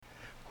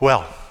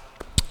Well,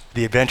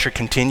 the adventure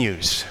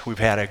continues. We've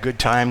had a good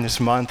time this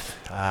month,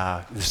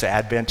 this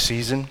Advent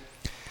season,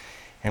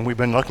 and we've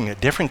been looking at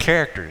different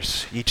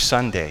characters each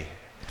Sunday.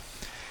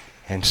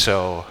 And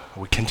so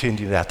we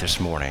continue that this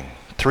morning.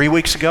 3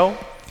 weeks ago,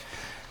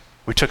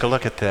 we took a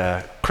look at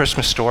the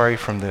Christmas story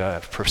from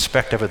the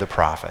perspective of the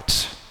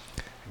prophets.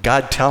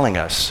 God telling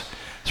us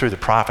through the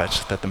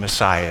prophets that the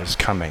Messiah is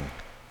coming.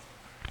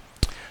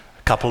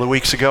 A couple of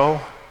weeks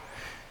ago,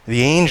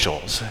 the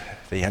angels,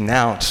 they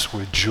announce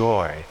with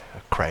joy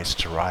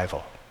Christ's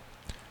arrival.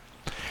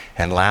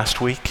 And last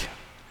week,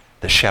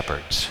 the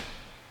shepherds.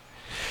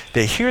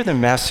 They hear the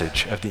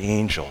message of the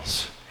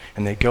angels,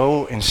 and they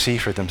go and see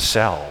for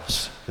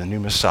themselves the new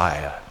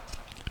Messiah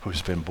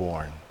who's been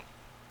born.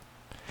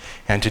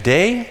 And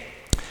today,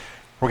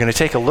 we're going to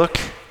take a look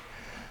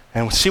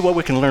and see what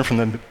we can learn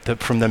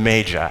from the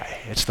Magi.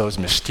 It's those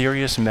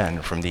mysterious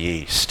men from the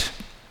East.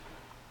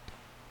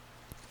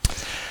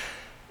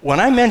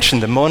 When I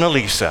mentioned the Mona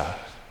Lisa,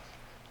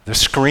 the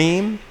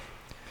Scream,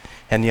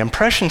 and the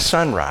Impression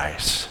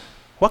Sunrise,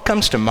 what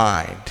comes to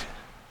mind?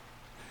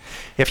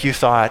 If you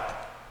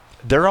thought,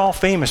 they're all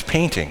famous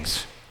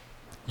paintings,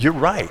 you're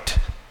right.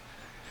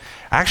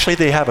 Actually,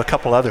 they have a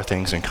couple other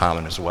things in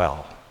common as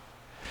well.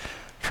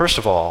 First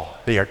of all,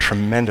 they are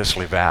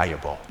tremendously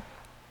valuable.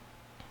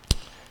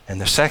 And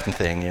the second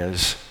thing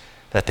is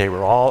that they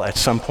were all at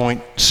some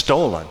point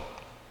stolen.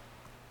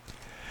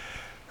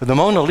 The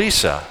Mona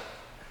Lisa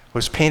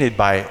was painted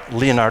by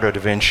Leonardo da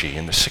Vinci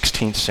in the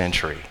 16th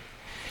century.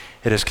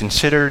 It is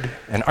considered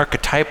an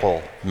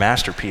archetypal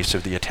masterpiece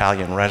of the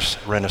Italian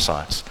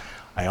Renaissance.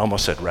 I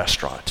almost said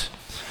restaurant.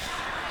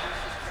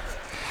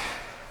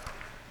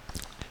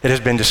 It has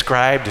been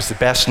described as the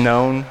best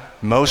known,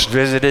 most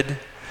visited,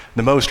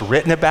 the most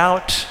written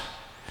about,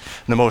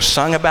 the most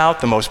sung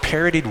about, the most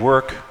parodied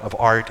work of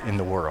art in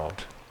the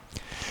world.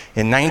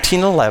 In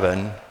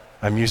 1911,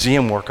 a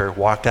museum worker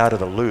walked out of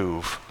the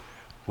Louvre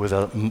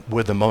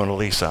with the Mona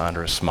Lisa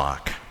under a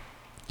smock.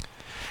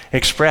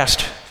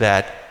 Expressed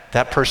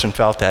that person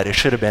felt that it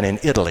should have been in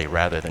Italy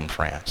rather than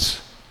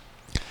France.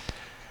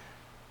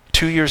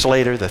 2 years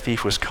later, the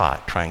thief was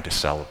caught trying to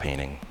sell the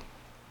painting.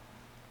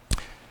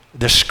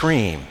 The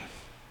Scream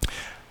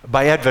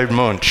by Edvard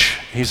Munch.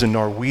 He's a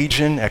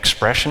Norwegian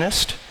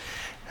expressionist,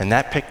 and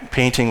that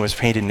painting was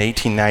painted in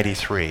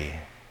 1893.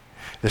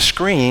 The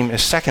Scream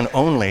is second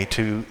only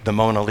to the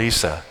Mona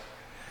Lisa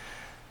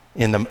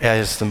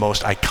as the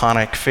most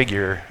iconic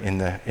figure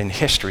in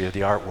history of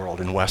the art world,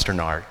 in Western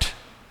art.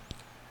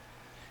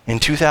 In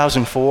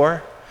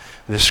 2004,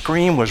 the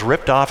Scream was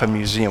ripped off a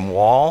museum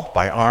wall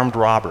by armed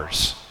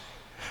robbers.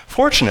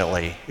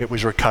 Fortunately, it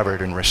was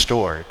recovered and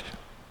restored.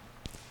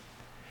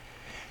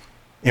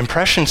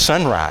 Impression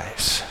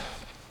Sunrise.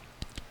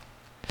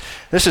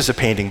 This is a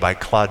painting by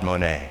Claude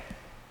Monet.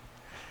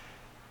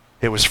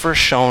 It was first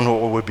shown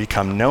what would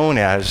become known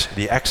as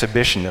the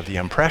Exhibition of the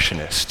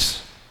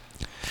Impressionists.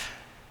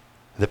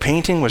 The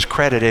painting was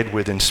credited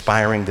with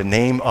inspiring the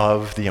name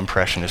of the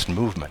Impressionist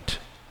movement.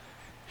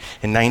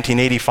 In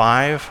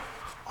 1985,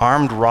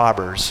 armed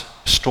robbers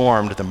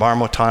stormed the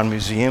Marmottan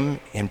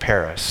Museum in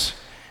Paris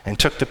and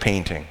took the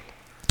painting.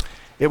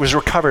 It was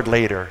recovered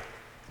later,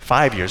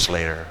 5 years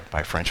later,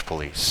 by French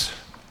police.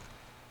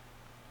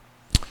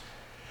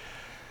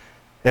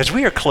 As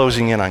we are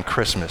closing in on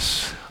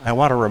Christmas, I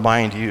want to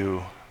remind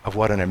you of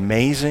what an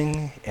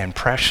amazing and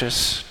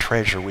precious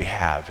treasure we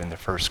have in the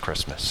first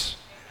Christmas.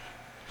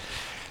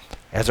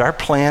 As our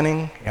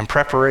planning and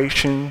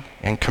preparation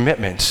and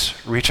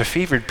commitments reach a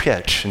fevered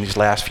pitch in these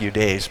last few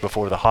days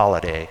before the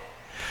holiday,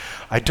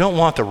 I don't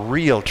want the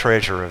real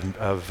treasure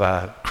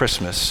of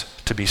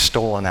Christmas to be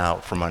stolen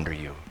out from under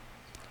you.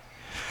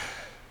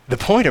 The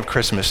point of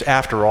Christmas,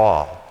 after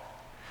all,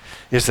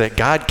 is that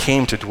God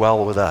came to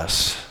dwell with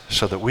us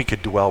so that we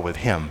could dwell with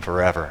him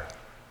forever.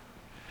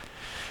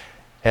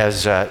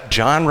 As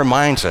John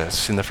reminds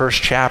us in the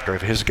first chapter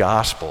of his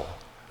gospel,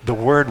 the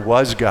Word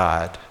was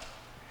God.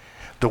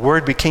 The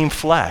Word became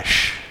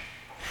flesh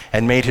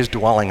and made his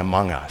dwelling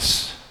among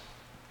us.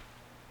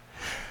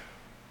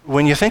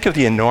 When you think of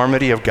the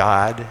enormity of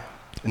God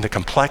and the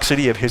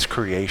complexity of his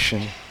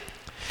creation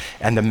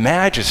and the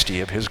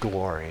majesty of his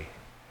glory,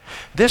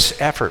 this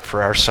effort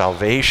for our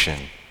salvation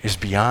is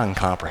beyond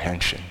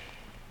comprehension.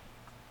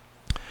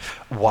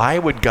 Why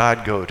would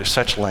God go to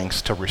such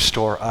lengths to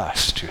restore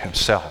us to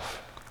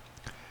himself?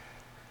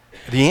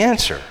 The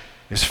answer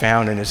is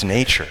found in his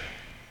nature.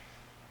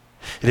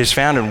 It is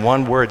found in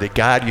one word that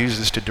God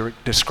uses to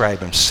describe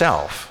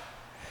himself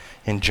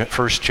in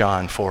 1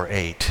 John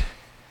 4:8.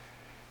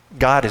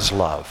 God is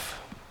love.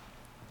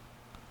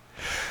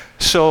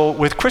 So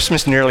with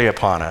Christmas nearly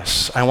upon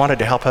us, I wanted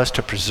to help us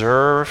to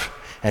preserve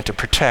and to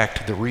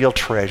protect the real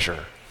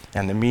treasure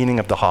and the meaning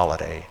of the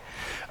holiday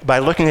by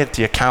looking at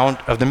the account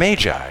of the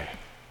Magi.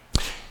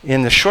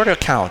 In the short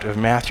account of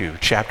Matthew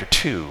chapter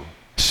 2,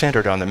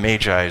 centered on the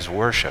Magi's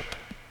worship,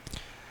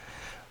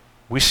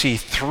 we see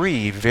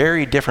three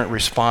very different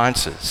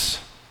responses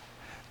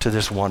to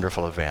this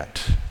wonderful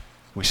event.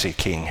 We see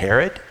King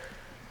Herod,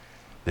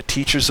 the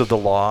teachers of the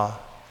law,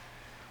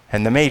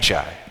 and the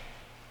Magi.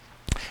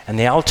 and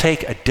they all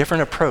take a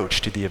different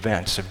approach to the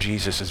events of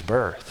Jesus'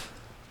 birth.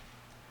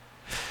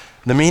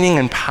 The meaning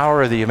and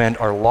power of the event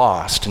are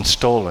lost and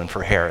stolen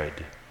for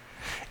Herod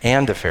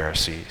and the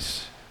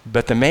Pharisees.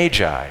 But the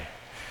Magi,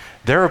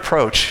 their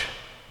approach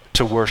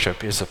to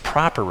worship is a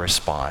proper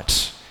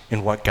response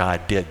in what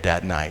God did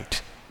that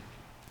night.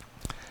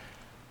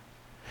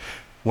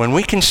 When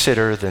we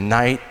consider that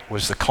night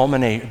was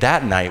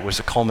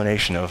the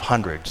culmination of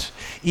hundreds,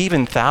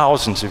 even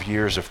thousands of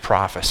years of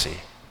prophecy.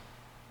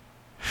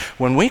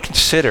 When we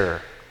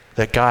consider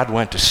that God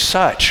went to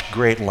such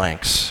great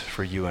lengths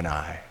for you and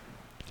I,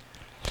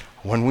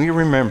 when we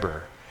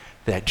remember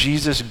that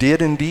Jesus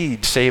did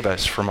indeed save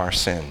us from our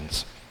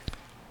sins,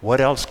 what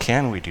else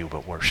can we do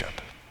but worship?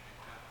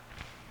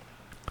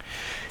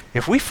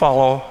 If we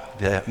follow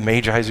the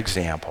Magi's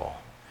example,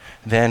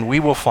 then we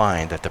will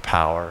find that the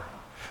power,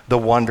 the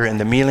wonder, and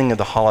the meaning of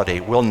the holiday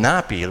will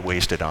not be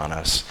wasted on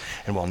us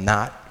and will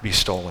not be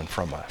stolen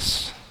from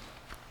us.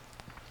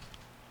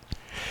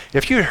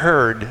 If you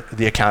heard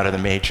the account of the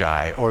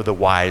Magi or the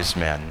wise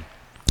men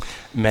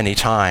many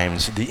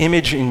times, the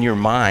image in your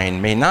mind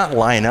may not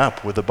line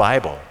up with the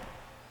Bible.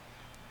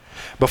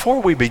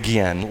 Before we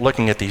begin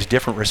looking at these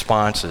different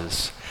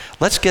responses,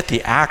 let's get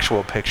the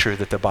actual picture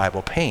that the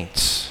Bible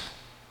paints.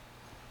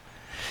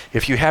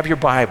 If you have your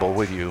Bible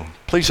with you,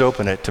 please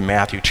open it to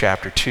Matthew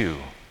chapter 2.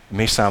 It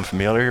may sound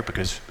familiar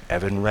because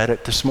Evan read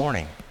it this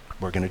morning.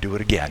 We're going to do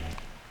it again.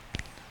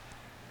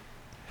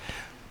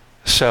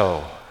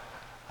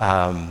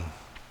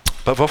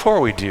 But before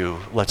we do,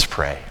 let's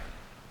pray.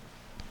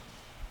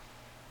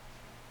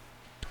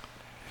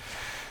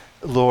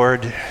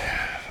 Lord,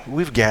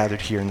 we've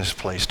gathered here in this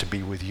place to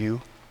be with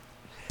you,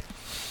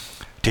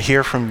 to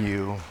hear from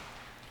you.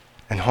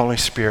 And Holy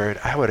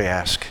Spirit, I would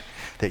ask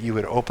that you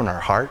would open our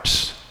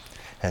hearts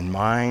and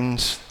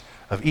minds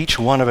of each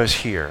one of us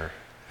here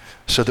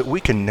so that we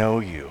can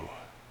know you.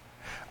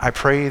 I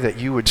pray that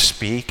you would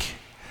speak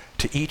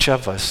to each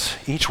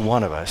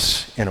one of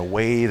us, in a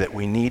way that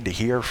we need to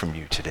hear from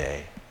you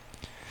today.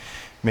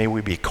 May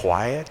we be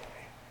quiet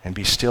and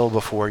be still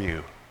before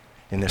you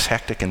in this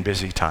hectic and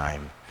busy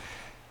time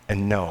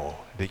and know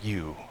that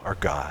you are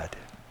God.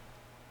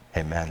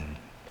 Amen.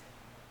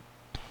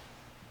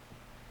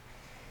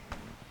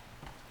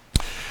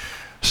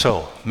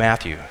 So,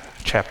 Matthew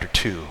chapter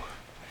 2.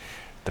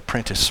 The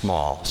print is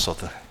small, so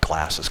the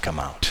glasses come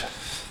out.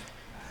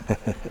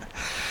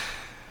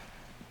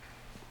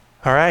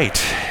 All right.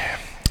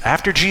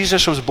 After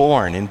Jesus was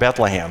born in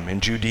Bethlehem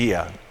in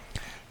Judea,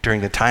 during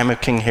the time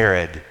of King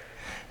Herod,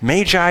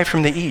 Magi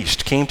from the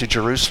east came to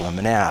Jerusalem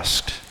and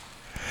asked,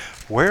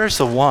 "Where is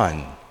the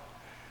one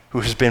who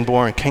has been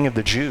born King of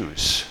the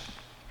Jews?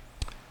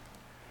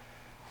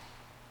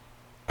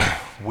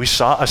 We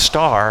saw a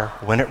star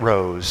when it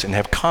rose and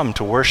have come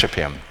to worship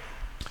him."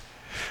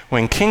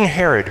 When King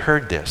Herod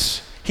heard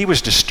this, he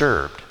was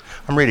disturbed.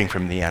 I'm reading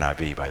from the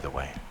NIV, by the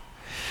way.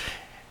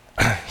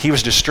 He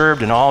was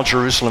disturbed, and all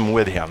Jerusalem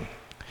with him.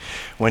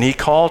 When he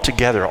called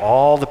together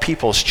all the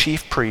people's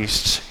chief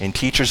priests and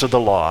teachers of the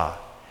law,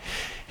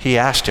 he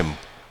asked him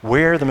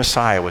where the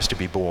Messiah was to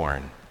be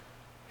born.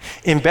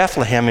 "In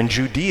Bethlehem in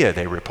Judea,"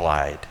 they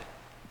replied.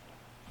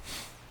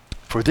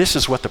 "For this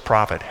is what the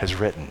prophet has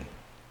written.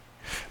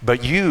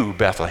 But you,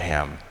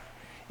 Bethlehem,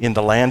 in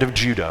the land of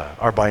Judah,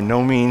 are by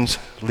no means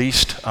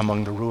least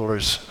among the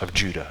rulers of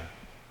Judah.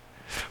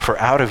 For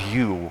out of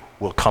you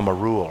will come a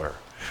ruler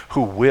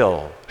who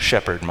will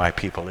shepherd my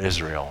people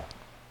Israel."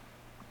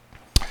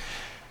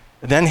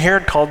 Then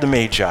Herod called the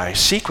Magi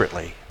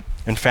secretly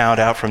and found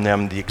out from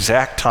them the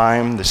exact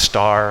time the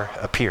star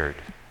appeared.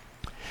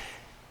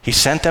 He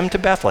sent them to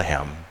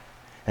Bethlehem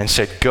and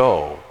said,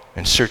 "Go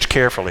and search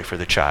carefully for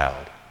the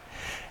child.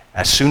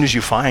 As soon as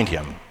you find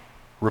him,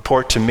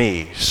 report to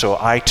me, so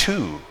I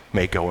too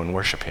may go and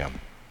worship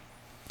him."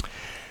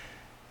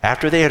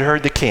 After they had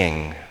heard the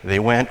king, they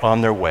went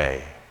on their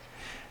way,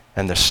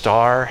 and the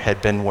star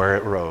had been where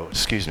it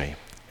rose.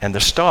 And the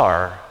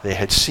star they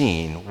had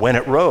seen when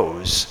it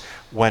rose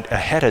went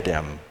ahead of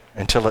them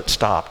until it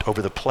stopped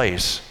over the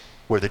place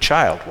where the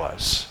child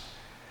was.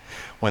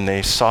 When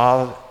they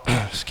saw,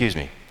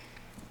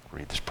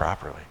 read this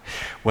properly.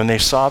 When they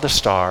saw the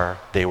star,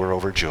 they were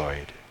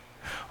overjoyed.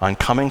 On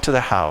coming to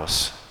the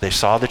house, they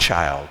saw the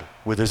child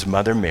with his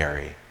mother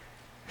Mary.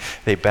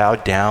 They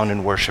bowed down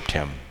and worshiped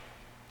him.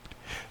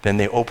 Then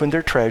they opened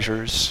their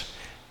treasures,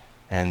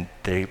 and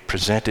they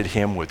presented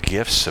him with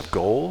gifts of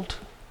gold,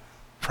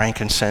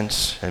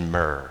 frankincense, and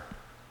myrrh.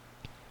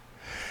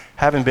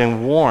 Having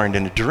been warned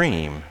in a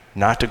dream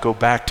not to go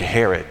back to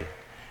Herod,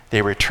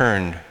 they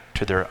returned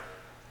to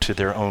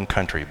their own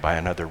country by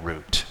another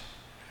route.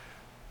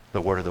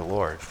 The word of the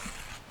Lord.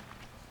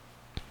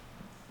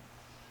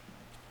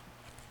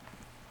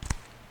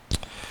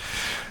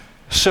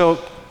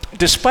 So,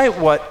 despite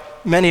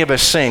what many of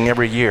us sing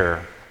every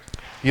year,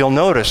 you'll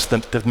notice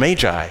that the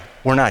Magi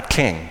were not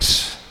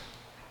kings.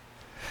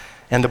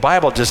 And the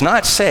Bible does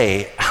not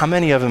say how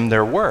many of them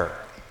there were.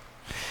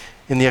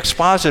 In the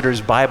Expositor's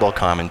Bible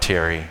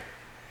commentary,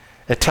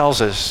 it tells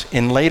us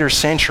in later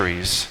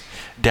centuries,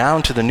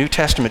 down to the New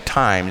Testament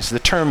times, the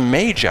term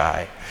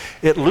magi,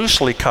 it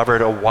loosely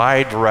covered a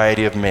wide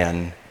variety of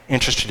men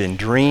interested in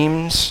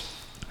dreams,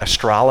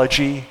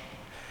 astrology,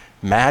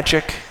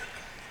 magic,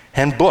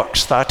 and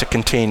books thought to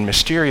contain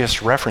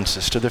mysterious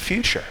references to the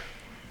future.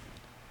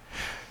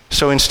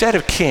 So instead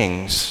of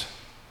kings,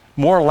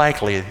 more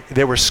likely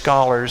there were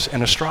scholars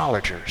and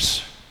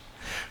astrologers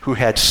who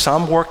had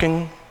some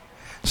working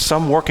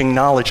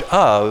knowledge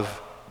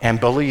of and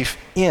belief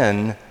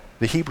in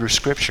the Hebrew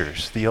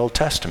Scriptures, the Old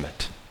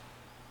Testament.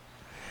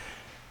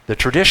 The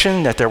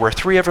tradition that there were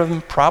three of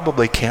them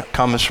probably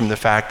comes from the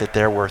fact that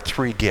there were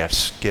three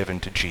gifts given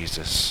to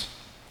Jesus.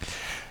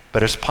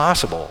 But it's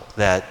possible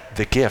that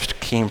the gift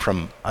came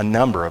from a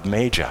number of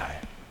magi.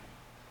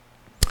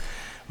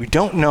 We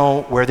don't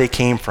know where they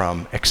came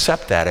from,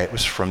 except that it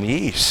was from the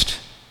east.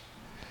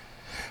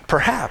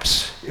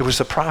 Perhaps it was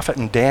the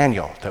prophet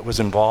Daniel that was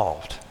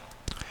involved.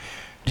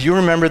 Do you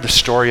remember the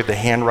story of the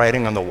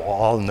handwriting on the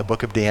wall in the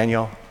book of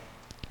Daniel?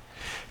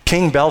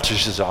 King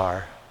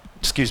Belshazzar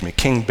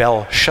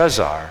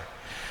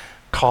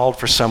called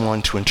for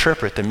someone to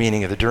interpret the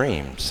meaning of the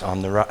dreams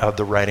of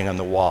the writing on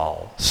the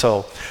wall.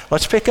 So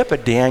let's pick up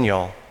at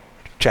Daniel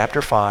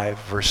chapter 5,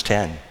 verse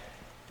 10.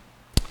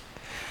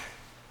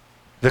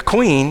 The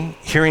queen,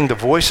 hearing the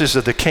voices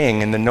of the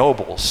king and the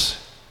nobles,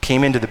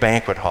 came into the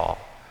banquet hall.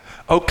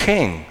 "O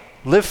king,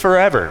 live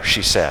forever,"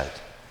 she said.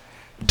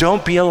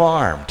 "Don't be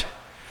alarmed.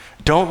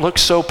 Don't look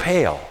so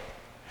pale.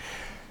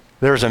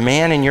 There is a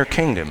man in your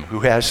kingdom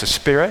who has the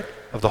spirit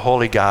of the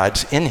holy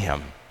gods in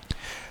him.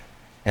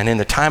 And in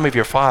the time of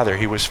your father,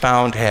 he was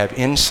found to have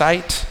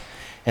insight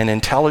and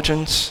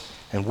intelligence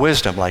and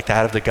wisdom like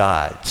that of the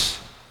gods.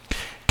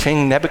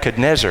 King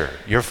Nebuchadnezzar,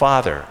 your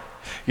father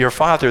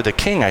the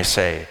king, I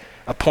say,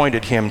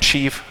 appointed him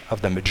chief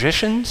of the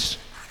magicians,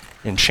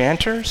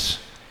 enchanters,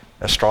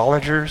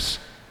 astrologers,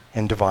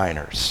 and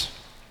diviners."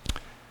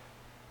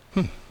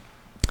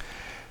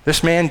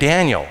 This man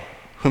Daniel,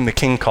 whom the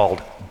king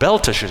called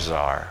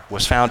Belteshazzar,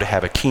 was found to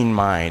have a keen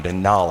mind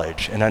and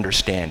knowledge and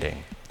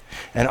understanding,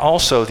 and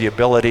also the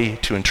ability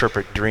to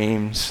interpret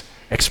dreams,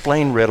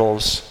 explain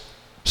riddles,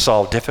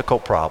 solve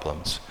difficult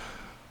problems.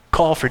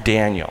 Call for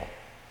Daniel,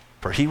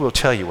 for he will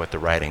tell you what the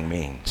writing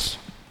means.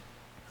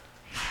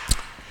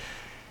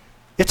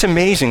 It's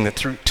amazing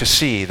to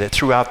see that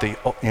throughout the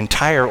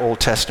entire Old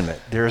Testament,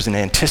 there is an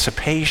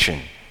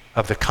anticipation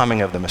of the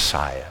coming of the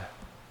Messiah.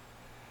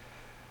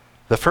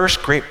 The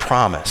first great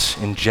promise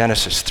in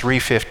Genesis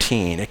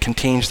 3:15, it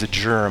contains the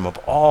germ of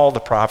all the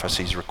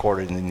prophecies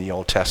recorded in the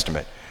Old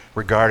Testament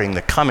regarding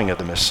the coming of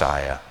the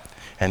Messiah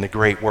and the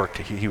great work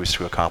that he was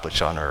to accomplish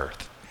on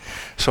earth.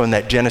 So in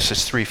that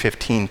Genesis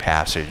 3:15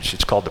 passage,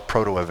 it's called the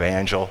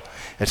Proto-Evangel.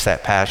 It's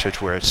that passage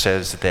where it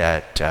says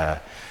that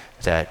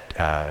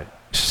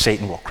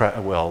Satan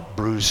will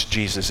bruise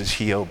Jesus'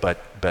 heel,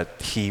 but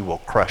he will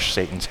crush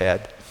Satan's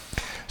head.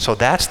 So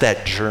that's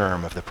that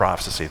germ of the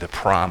prophecy, the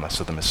promise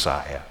of the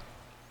Messiah.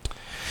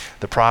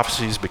 The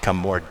prophecies become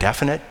more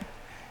definite,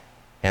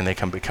 and they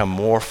can become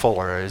more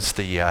fuller as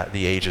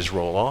the ages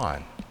roll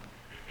on.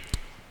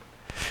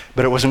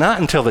 But it was not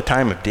until the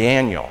time of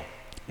Daniel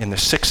in the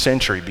 6th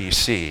century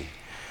BC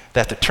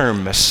that the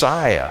term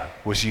Messiah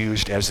was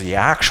used as the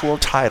actual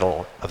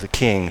title of the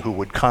king who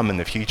would come in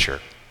the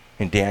future.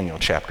 In Daniel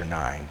chapter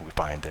 9, we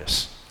find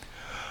this.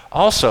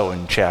 Also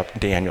in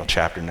Daniel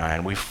chapter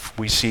 9,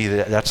 we see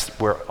that's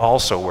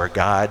where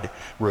God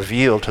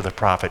revealed to the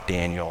prophet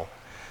Daniel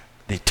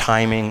the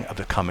timing of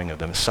the coming of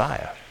the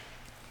Messiah.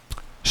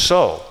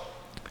 So,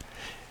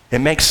 it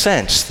makes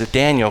sense that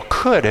Daniel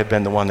could have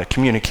been the one that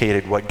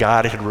communicated what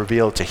God had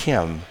revealed to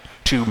him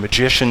to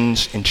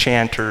magicians,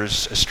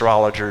 enchanters,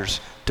 astrologers,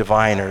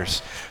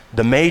 diviners,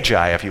 the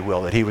magi, if you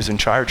will, that he was in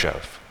charge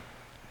of.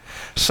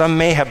 Some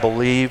may have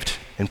believed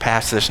and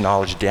passed this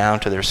knowledge down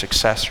to their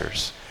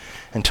successors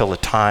until the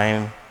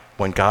time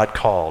when God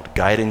called,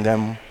 guiding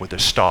them with a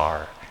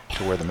star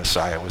to where the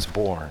Messiah was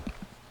born.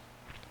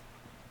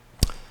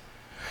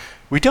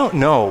 We don't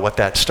know what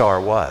that star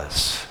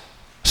was.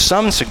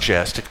 Some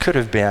suggest it could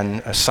have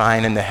been a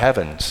sign in the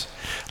heavens,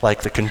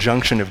 like the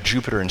conjunction of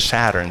Jupiter and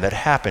Saturn that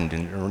happened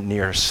in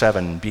near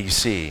 7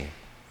 BC.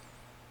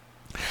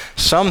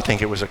 Some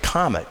think it was a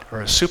comet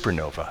or a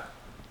supernova.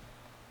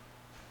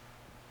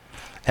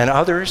 And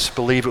others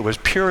believe it was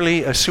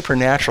purely a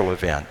supernatural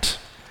event,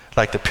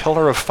 like the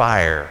pillar of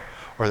fire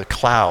or the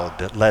cloud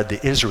that led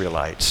the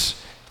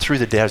Israelites through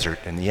the desert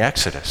in the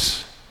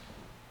Exodus.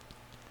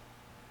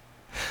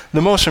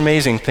 The most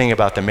amazing thing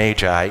about the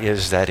Magi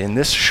is that in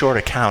this short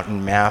account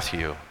in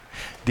Matthew,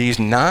 these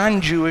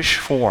non-Jewish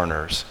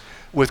foreigners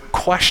with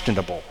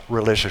questionable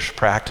religious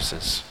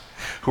practices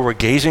who were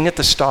gazing at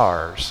the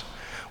stars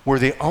were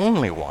the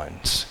only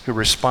ones who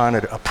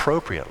responded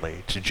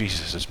appropriately to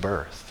Jesus'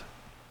 birth.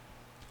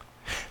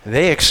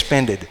 They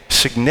expended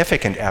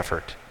significant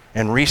effort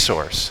and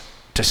resource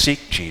to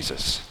seek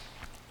Jesus.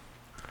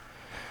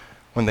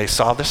 When they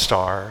saw the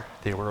star,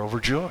 they were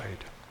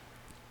overjoyed.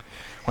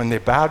 When they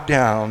bowed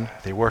down,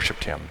 they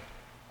worshiped him.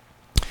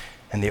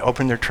 And they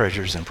opened their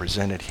treasures and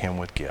presented him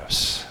with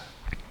gifts.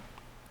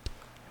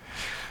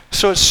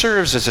 So it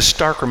serves as a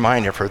stark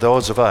reminder for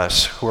those of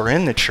us who are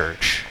in the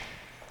church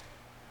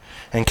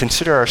and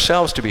consider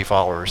ourselves to be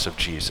followers of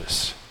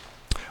Jesus.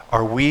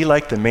 Are we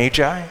like the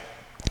Magi,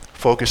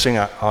 focusing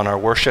on our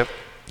worship,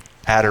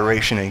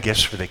 adoration, and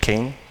gifts for the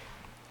King?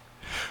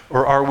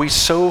 Or are we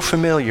so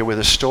familiar with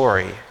the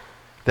story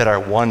that our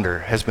wonder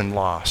has been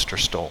lost or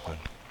stolen?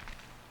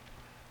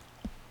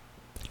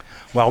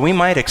 While we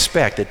might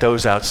expect that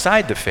those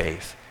outside the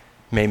faith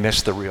may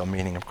miss the real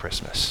meaning of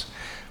Christmas,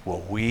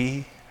 will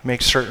we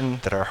make certain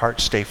that our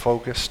hearts stay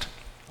focused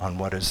on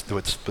what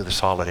this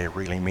holiday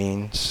really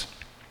means?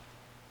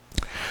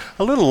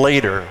 A little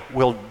later,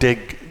 we'll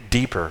dig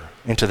deeper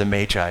into the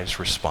Magi's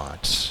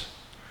response.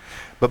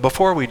 But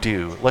before we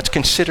do, let's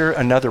consider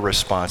another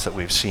response that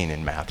we've seen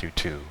in Matthew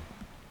 2.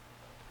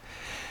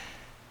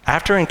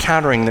 After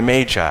encountering the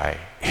Magi,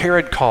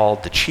 Herod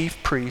called the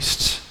chief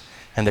priests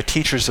and the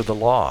teachers of the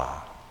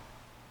law.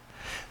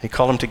 He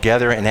called them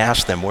together and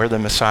asked them where the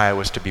Messiah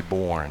was to be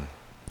born.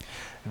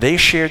 They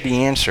shared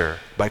the answer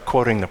by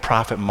quoting the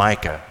prophet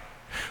Micah,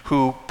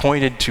 who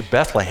pointed to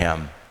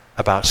Bethlehem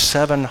about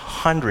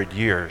 700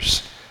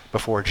 years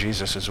before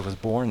Jesus was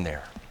born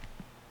there.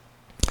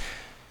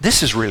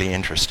 This is really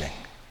interesting.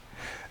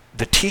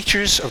 The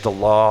teachers of the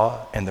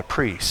law and the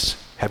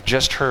priests have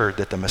just heard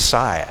that the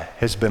Messiah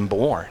has been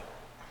born.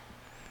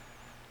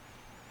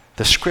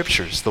 The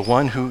scriptures, the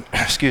one who,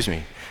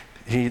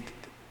 they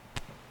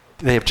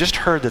have just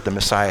heard that the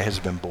Messiah has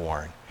been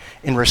born.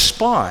 In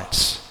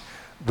response,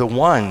 the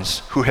ones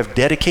who have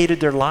dedicated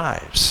their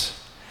lives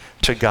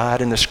to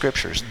God and the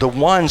scriptures, the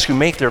ones who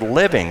make their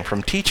living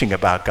from teaching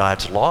about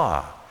God's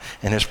law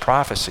and his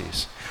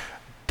prophecies,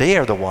 they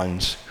are the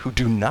ones who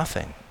do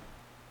nothing.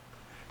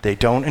 They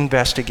don't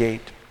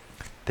investigate.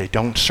 They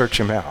don't search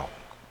him out.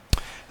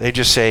 They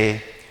just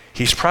say,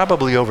 he's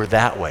probably over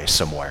that way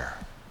somewhere.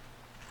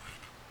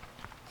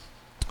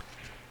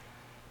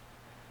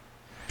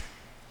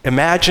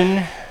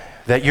 Imagine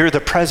that you're the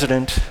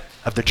president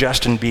of the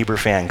Justin Bieber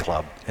fan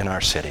club in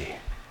our city.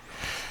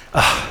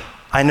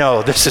 I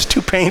know this is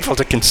too painful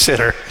to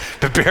consider,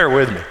 but bear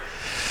with me.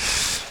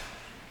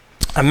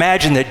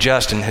 Imagine that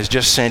Justin has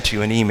just sent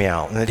you an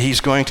email and that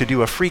he's going to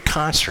do a free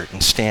concert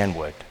in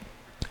Stanwood.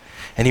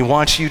 And he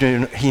wants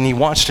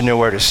to know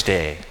where to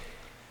stay.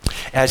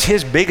 As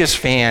his biggest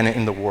fan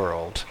in the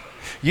world,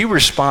 you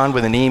respond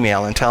with an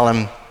email and tell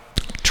him,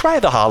 try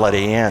the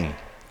Holiday Inn.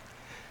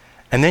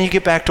 And then you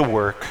get back to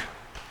work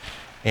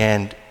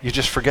and you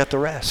just forget the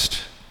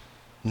rest.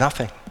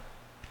 Nothing.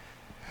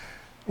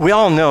 We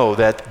all know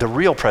that if the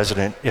real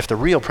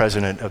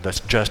president of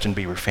the Justin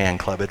Bieber fan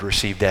club had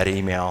received that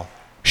email,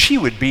 she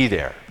would be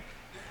there.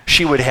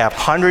 She would have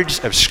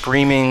hundreds of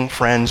screaming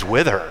friends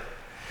with her.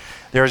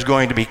 There's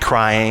going to be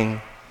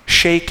crying,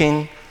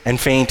 shaking, and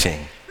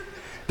fainting.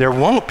 There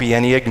won't be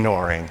any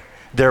ignoring.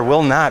 There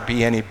will not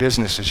be any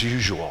business as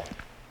usual.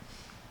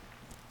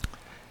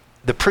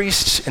 The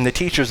priests and the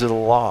teachers of the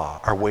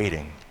law are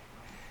waiting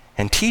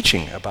and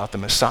teaching about the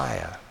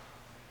Messiah.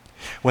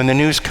 When the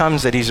news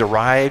comes that he's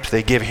arrived,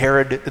 they give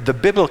Herod the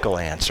biblical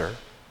answer,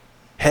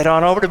 head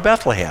on over to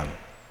Bethlehem.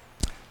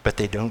 But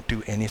they don't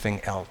do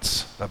anything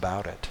else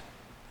about it.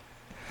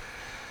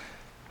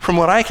 From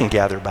what I can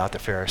gather about the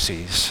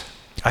Pharisees,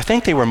 I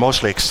think they were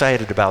mostly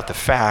excited about the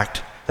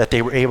fact that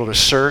they were able to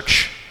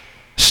search,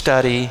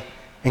 study,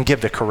 and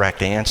give the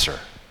correct answer.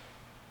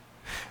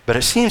 But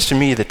it seems to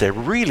me that they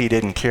really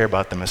didn't care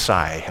about the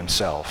Messiah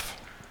himself,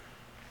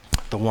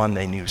 the one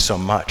they knew so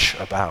much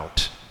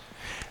about.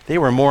 They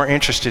were more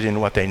interested in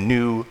what they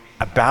knew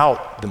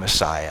about the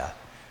Messiah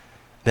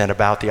than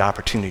about the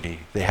opportunity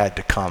they had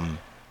to come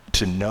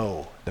to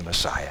know the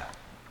Messiah.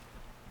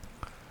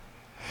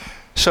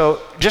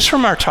 So just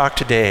from our talk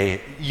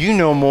today, you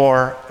know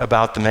more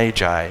about the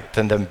Magi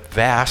than the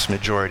vast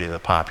majority of the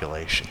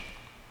population.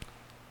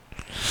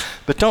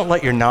 But don't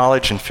let your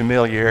knowledge and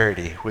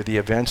familiarity with the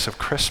events of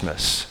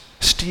Christmas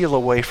steal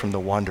away from the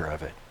wonder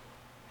of it.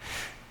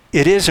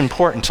 It is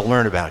important to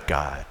learn about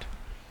God.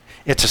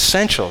 It's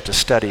essential to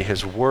study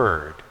his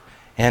word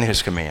and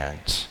his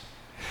commands.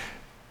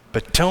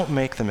 But don't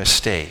make the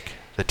mistake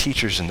the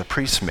teachers and the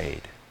priests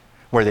made,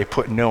 where they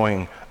put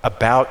knowing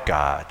about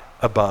God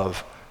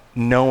above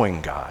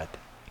knowing God.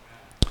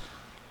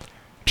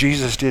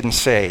 Jesus didn't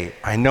say,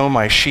 I know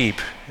my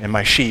sheep and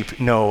my sheep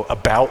know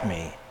about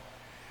me.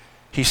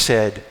 He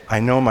said, I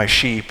know my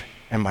sheep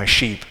and my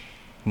sheep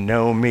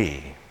know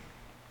me.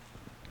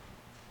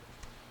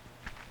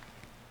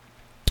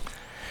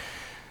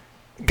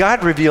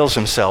 God reveals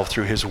himself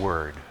through his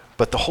word,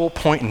 but the whole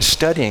point in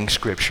studying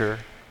Scripture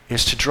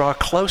is to draw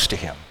close to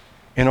him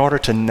in order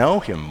to know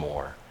him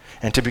more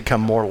and to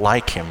become more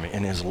like him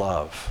in his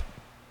love.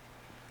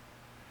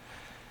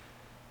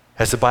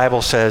 As the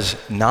Bible says,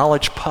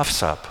 knowledge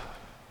puffs up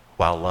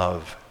while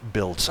love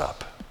builds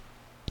up.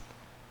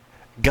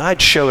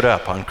 God showed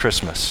up on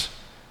Christmas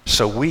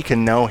so we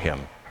can know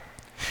him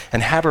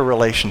and have a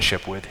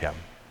relationship with him.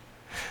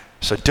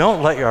 So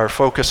don't let our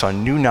focus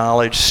on new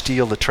knowledge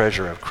steal the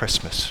treasure of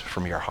Christmas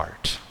from your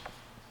heart.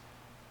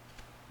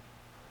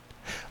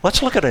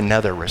 Let's look at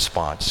another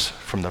response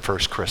from the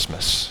first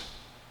Christmas.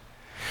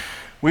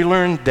 We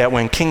learned that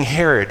when King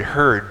Herod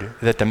heard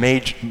that the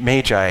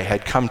Magi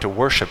had come to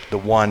worship the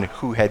one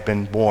who had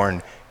been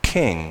born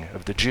king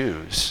of the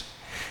Jews,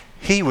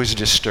 he was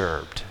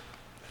disturbed.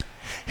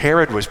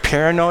 Herod was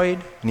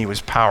paranoid and he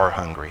was power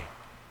hungry.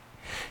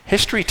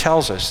 History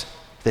tells us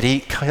that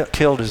he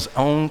killed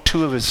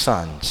two of his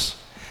sons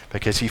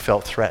because he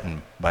felt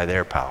threatened by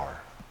their power.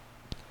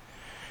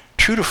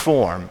 True to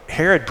form,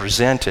 Herod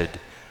pretended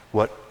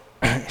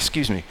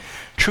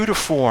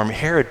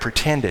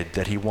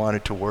that he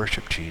wanted to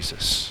worship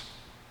Jesus.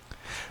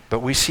 But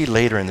we see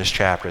later in this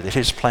chapter that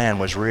his plan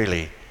was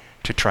really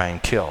to try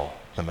and kill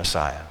the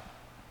Messiah.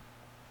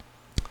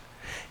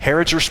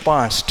 Herod's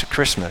response to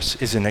Christmas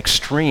is an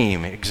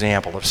extreme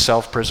example of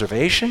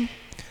self-preservation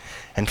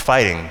and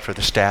fighting for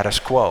the status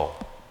quo,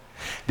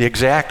 the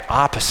exact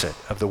opposite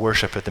of the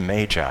worship of the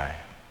Magi.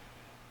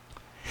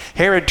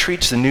 Herod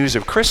treats the news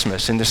of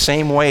Christmas in the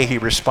same way he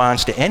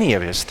responds to any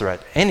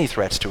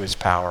threats to his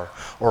power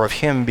or of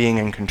him being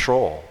in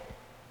control.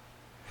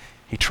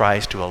 He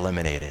tries to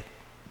eliminate it.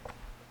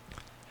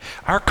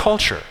 Our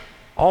culture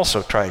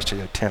also tries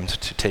to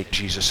attempt to take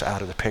Jesus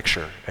out of the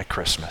picture at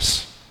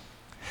Christmas.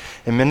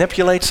 It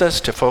manipulates us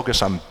to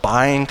focus on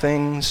buying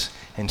things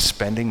and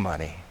spending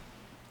money.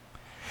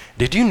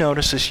 Did you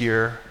notice this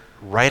year,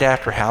 right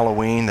after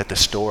Halloween, that the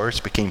stores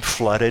became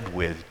flooded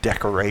with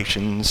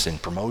decorations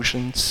and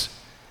promotions?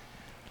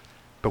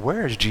 But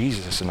where is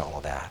Jesus in all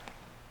of that?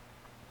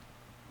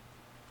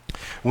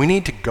 We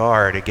need to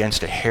guard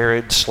against a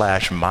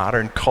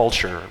Herod/modern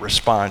culture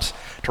response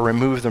to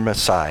remove the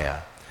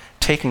Messiah,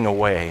 taking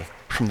away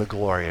from the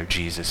glory of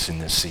Jesus in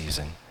this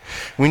season.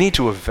 We need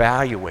to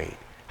evaluate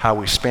how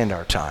we spend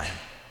our time,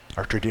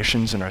 our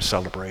traditions, and our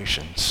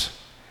celebrations.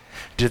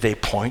 Do they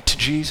point to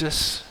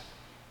Jesus?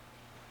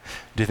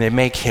 Do they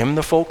make him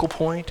the focal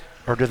point?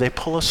 Or do they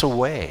pull us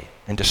away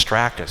and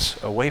distract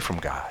us away from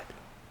God?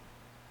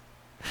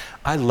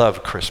 I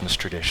love Christmas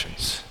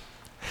traditions.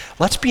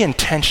 Let's be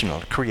intentional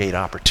to create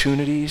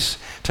opportunities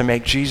to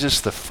make Jesus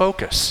the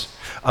focus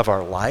of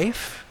our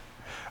life,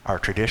 our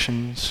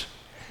traditions,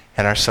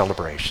 and our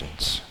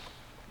celebrations.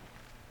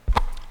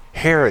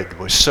 Herod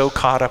was so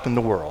caught up in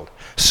the world,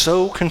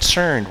 so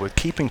concerned with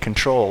keeping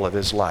control of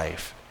his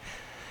life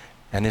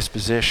and his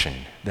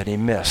position, that he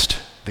missed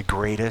the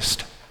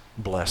greatest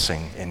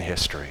blessing in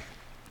history.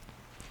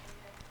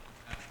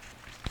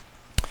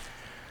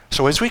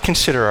 So as we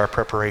consider our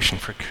preparation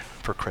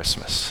for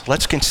Christmas,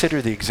 let's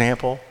consider the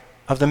example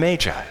of the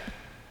Magi.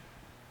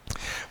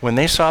 When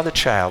they saw the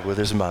child with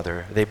his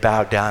mother, they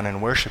bowed down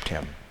and worshiped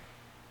him.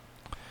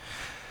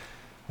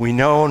 We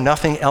know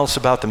nothing else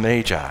about the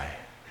Magi,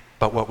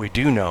 but what we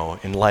do know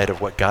in light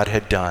of what God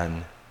had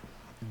done,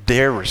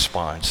 their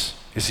response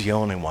is the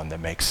only one that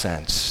makes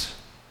sense.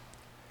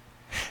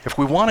 If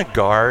we want to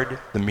guard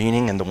the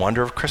meaning and the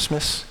wonder of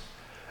Christmas,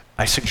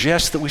 I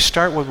suggest that we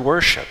start with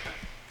worship.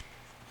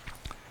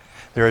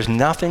 There is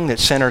nothing that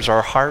centers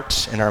our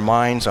hearts and our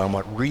minds on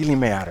what really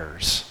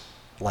matters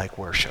like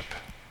worship.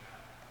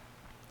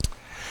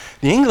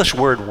 The English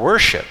word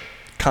worship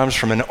comes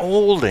from an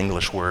old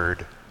English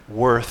word,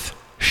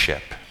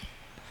 worthship.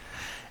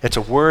 It's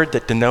a word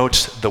that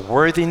denotes the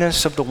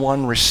worthiness of the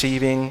one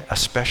receiving a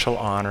special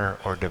honor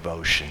or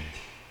devotion.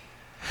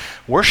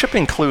 Worship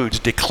includes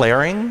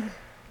declaring,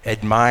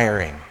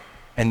 admiring,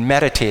 and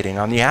meditating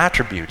on the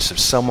attributes of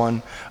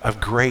someone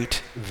of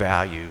great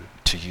value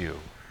to you.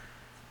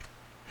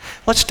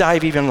 Let's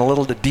dive even a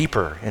little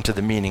deeper into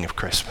the meaning of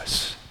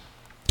Christmas.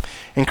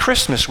 In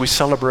Christmas, we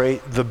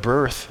celebrate the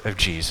birth of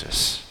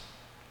Jesus.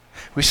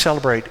 We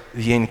celebrate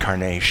the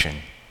incarnation.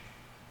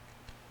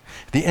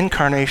 The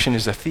incarnation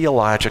is a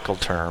theological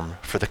term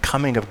for the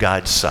coming of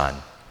God's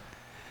Son,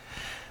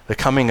 the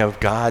coming of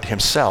God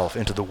himself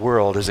into the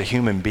world as a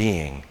human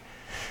being.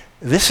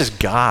 This is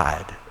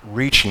God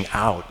reaching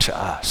out to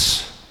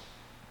us.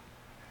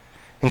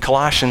 In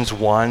Colossians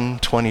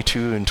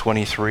 1:22 and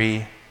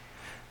 23,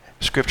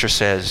 Scripture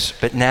says,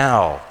 "But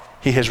now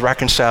he has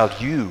reconciled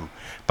you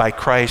by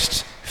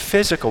Christ's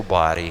physical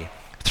body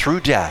through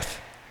death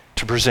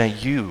to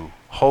present you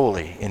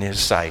holy in his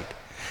sight,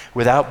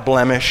 without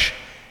blemish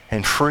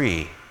and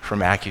free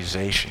from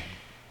accusation."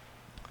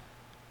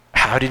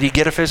 How did he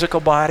get a physical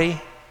body?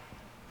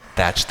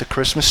 That's the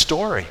Christmas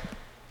story.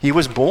 He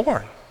was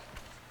born.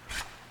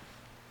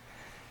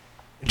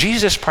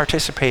 Jesus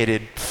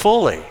participated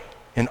fully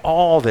in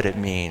all that it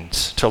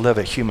means to live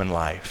a human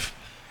life.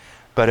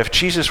 But if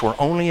Jesus were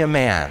only a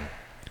man,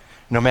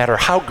 no matter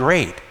how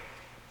great,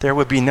 there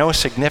would be no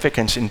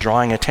significance in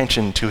drawing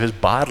attention to his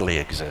bodily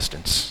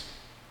existence.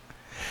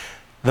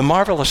 The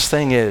marvelous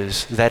thing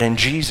is that in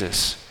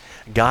Jesus,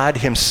 God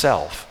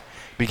himself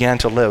began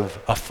to live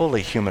a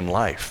fully human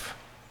life.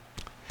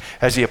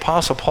 As the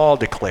Apostle Paul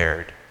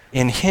declared,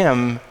 in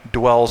him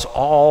dwells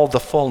all the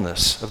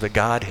fullness of the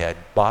Godhead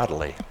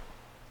bodily.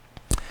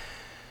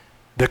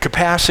 The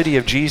capacity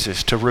of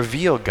Jesus to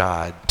reveal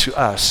God to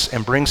us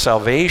and bring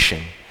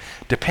salvation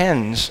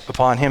depends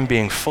upon him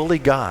being fully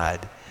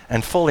God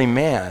and fully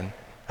man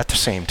at the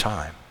same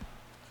time.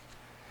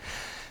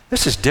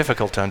 This is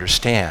difficult to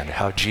understand,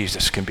 how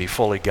Jesus can be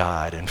fully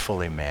God and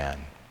fully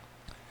man.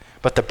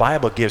 But the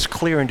Bible gives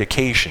clear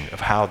indication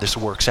of how this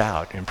works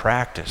out in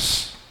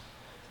practice.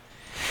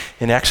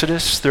 In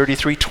Exodus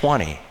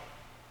 33:20,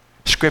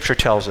 Scripture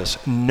tells us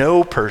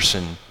no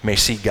person may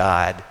see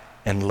God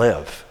and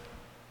live.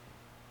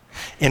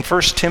 In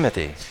 1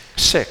 Timothy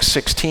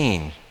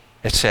 6:16,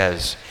 it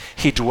says,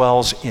 he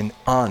dwells in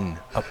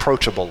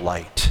unapproachable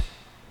light.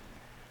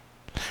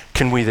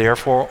 Can we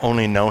therefore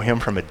only know him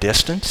from a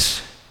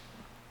distance?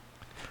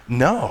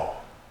 No.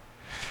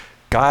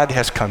 God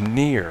has come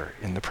near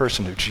in the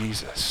person of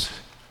Jesus.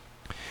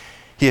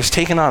 He has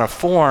taken on a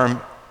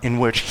form in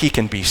which he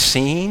can be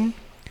seen,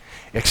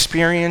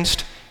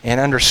 experienced, and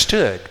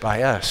understood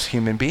by us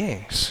human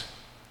beings.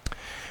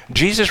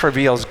 Jesus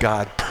reveals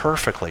God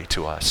perfectly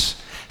to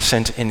us,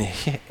 since in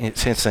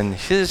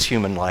his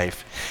human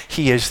life,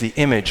 he is the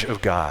image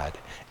of God,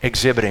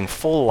 exhibiting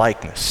full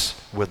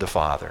likeness with the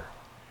Father.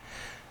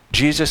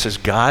 Jesus'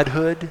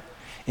 godhood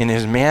in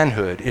his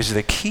manhood is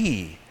the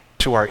key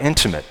to our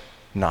intimate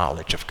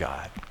knowledge of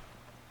God.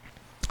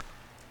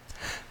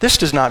 This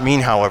does not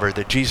mean, however,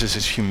 that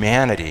Jesus'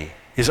 humanity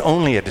is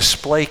only a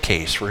display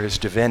case for his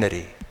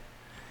divinity.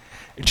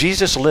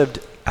 Jesus lived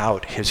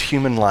out his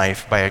human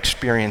life by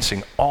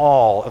experiencing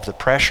all of the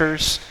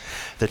pressures,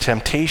 the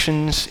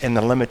temptations, and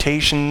the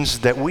limitations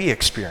that we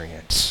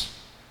experience.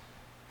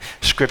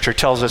 Scripture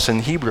tells us in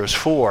Hebrews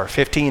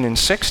 4:15 and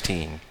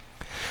 16,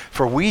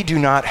 for we do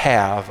not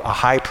have a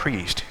high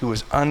priest who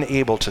is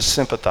unable to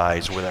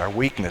sympathize with our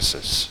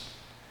weaknesses,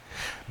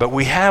 but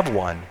we have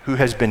one who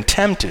has been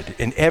tempted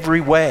in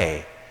every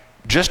way,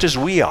 just as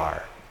we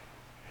are,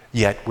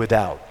 yet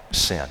without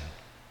sin.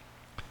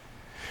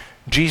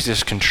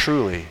 Jesus can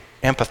truly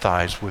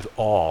empathize with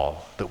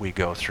all that we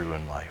go through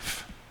in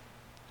life.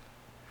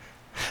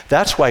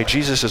 That's why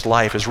Jesus'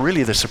 life is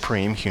really the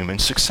supreme human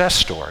success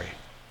story.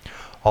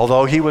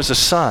 Although he was a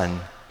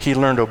son, he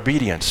learned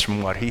obedience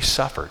from what he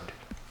suffered.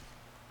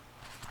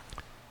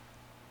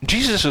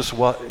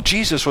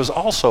 Jesus was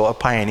also a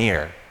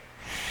pioneer.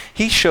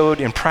 He showed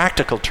in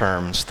practical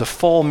terms the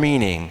full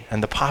meaning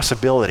and the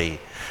possibility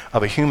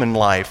of a human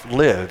life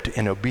lived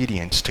in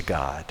obedience to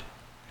God.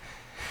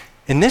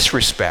 In this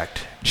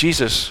respect,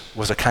 Jesus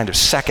was a kind of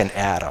second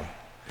Adam,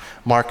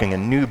 marking a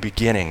new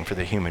beginning for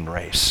the human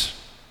race.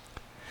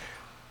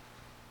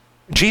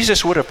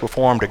 Jesus would have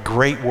performed a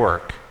great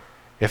work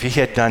if he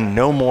had done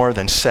no more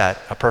than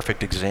set a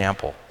perfect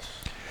example.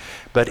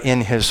 But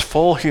in his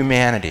full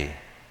humanity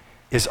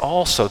is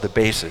also the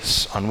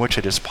basis on which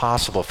it is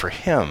possible for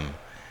him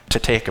to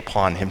take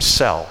upon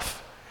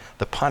himself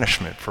the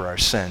punishment for our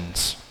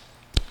sins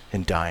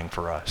in dying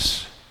for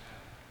us.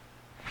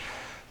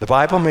 The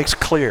Bible makes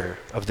clear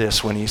of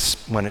this when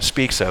it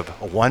speaks of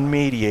one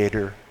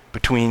mediator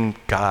between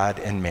God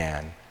and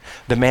man,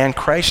 the man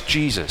Christ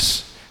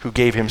Jesus, who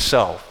gave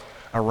himself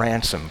a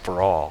ransom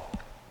for all.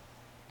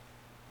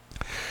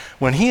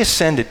 When he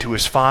ascended to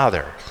his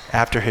Father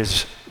after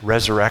his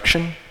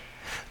resurrection,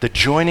 the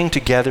joining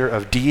together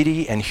of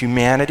deity and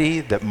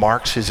humanity that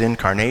marks his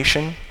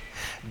incarnation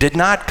did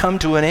not come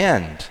to an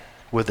end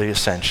with the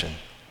ascension.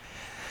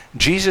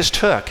 Jesus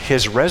took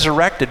his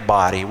resurrected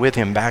body with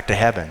him back to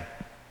heaven.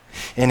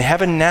 In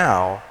heaven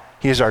now,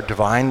 he is our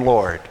divine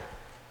Lord,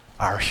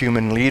 our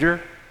human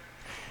leader,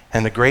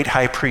 and the great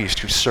high priest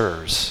who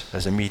serves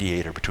as a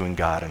mediator between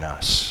God and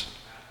us.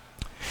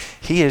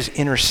 He is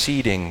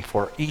interceding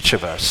for each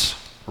of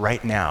us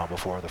right now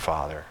before the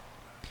Father.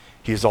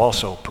 He is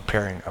also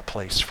preparing a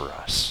place for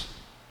us.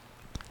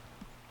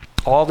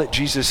 All that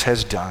Jesus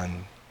has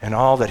done and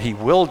all that he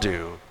will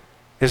do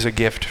is a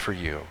gift for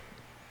you,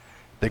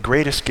 the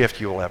greatest gift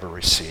you will ever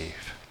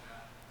receive.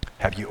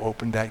 Have you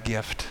opened that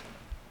gift?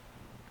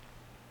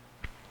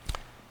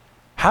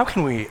 How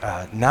can we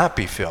not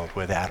be filled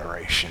with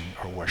adoration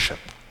or worship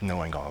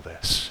knowing all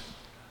this?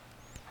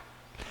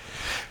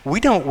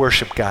 We don't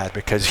worship God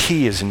because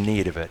he is in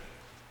need of it.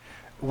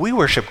 We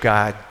worship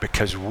God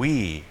because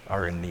we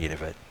are in need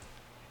of it.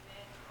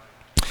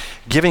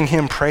 Giving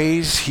him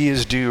praise he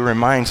is due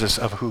reminds us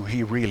of who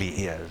he really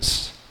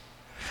is.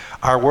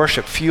 Our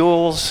worship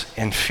fuels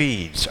and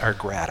feeds our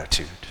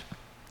gratitude.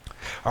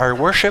 Our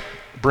worship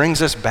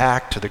brings us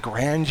back to the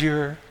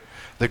grandeur,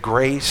 the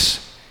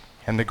grace,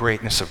 and the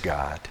greatness of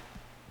God.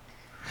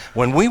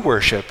 When we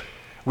worship,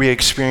 we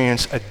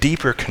experience a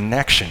deeper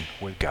connection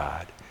with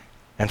God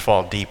and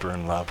fall deeper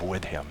in love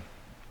with him.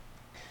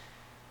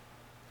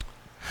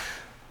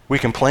 We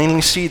can plainly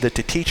see that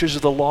the teachers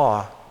of the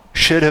law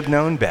should have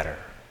known better.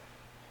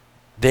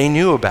 They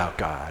knew about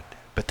God,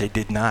 but they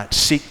did not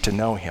seek to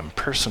know him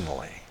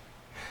personally.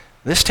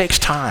 This takes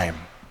time.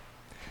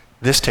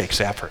 This takes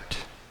effort.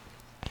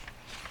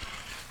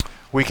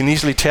 We can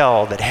easily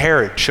tell that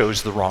Herod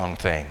chose the wrong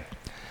thing.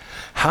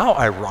 How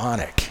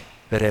ironic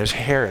that as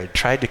Herod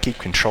tried to keep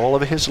control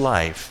of his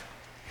life,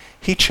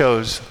 he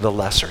chose the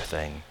lesser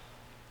thing.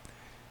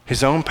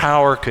 His own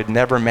power could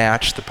never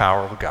match the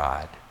power of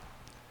God.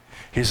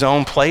 His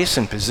own place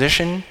and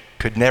position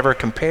could never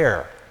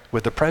compare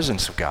with the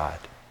presence of God.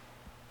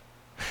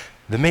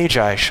 The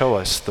Magi show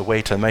us the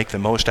way to make the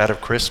most out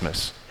of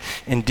Christmas,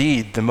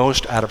 indeed, the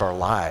most out of our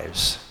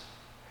lives.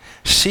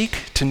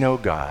 Seek to know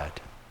God,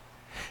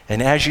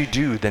 and as you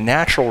do, the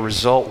natural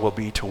result will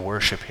be to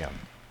worship him.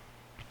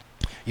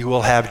 You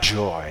will have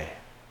joy.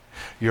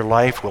 Your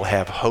life will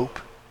have hope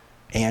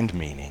and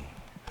meaning.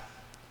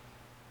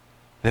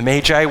 The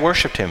Magi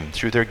worshiped him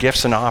through their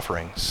gifts and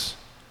offerings.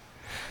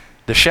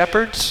 The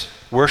shepherds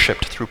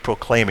worshiped through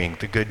proclaiming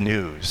the good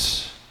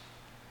news.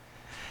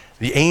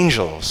 The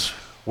angels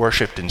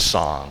worshiped in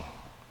song,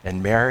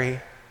 and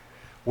Mary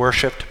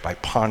worshiped by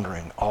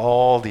pondering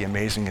all the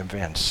amazing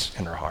events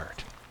in her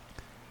heart.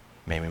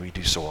 May we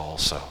do so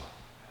also.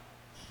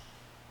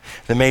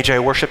 The Magi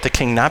worshiped the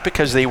king not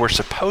because they were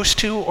supposed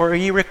to or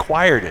he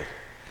required it,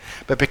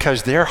 but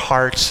because their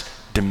hearts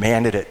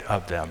demanded it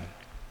of them.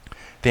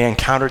 They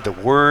encountered the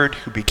Word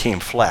who became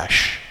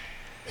flesh,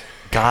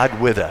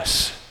 God with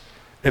us,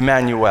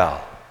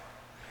 Emmanuel,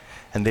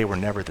 and they were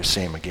never the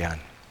same again.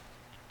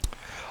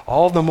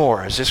 All the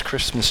more as this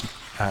Christmas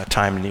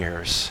time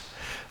nears,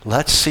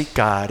 let's seek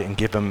God and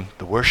give him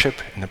the worship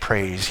and the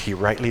praise he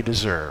rightly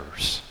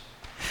deserves.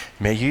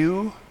 May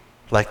you,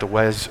 like the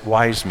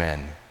wise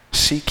men,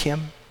 seek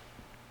him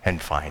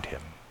and find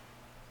him.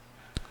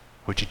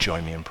 Would you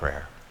join me in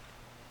prayer?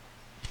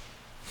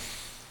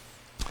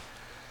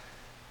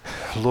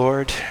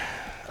 Lord,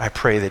 I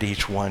pray that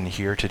each one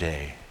here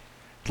today,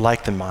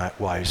 like the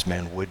wise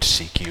men, would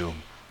seek you.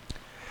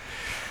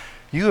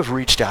 You have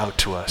reached out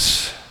to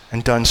us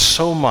and done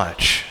so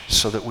much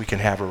so that we can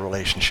have a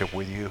relationship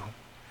with you.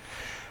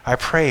 I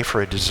pray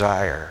for a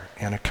desire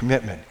and a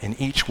commitment in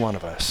each one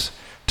of us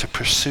to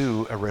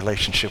pursue a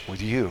relationship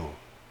with you,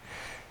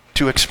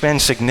 to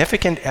expend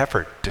significant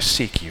effort to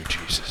seek you,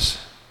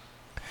 Jesus,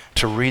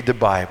 to read the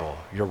Bible,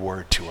 your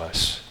word to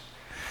us,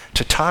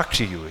 to talk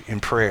to you in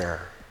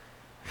prayer,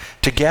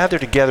 to gather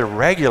together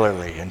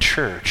regularly in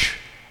church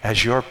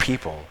as your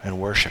people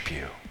and worship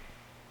you.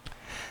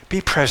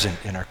 Be present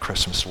in our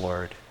Christmas,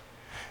 Lord.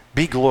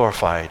 Be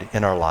glorified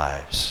in our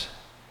lives.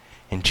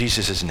 In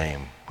Jesus'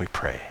 name we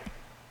pray.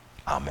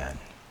 Amen.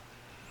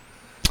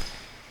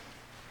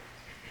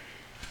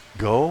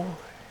 Go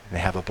and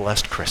have a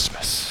blessed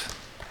Christmas.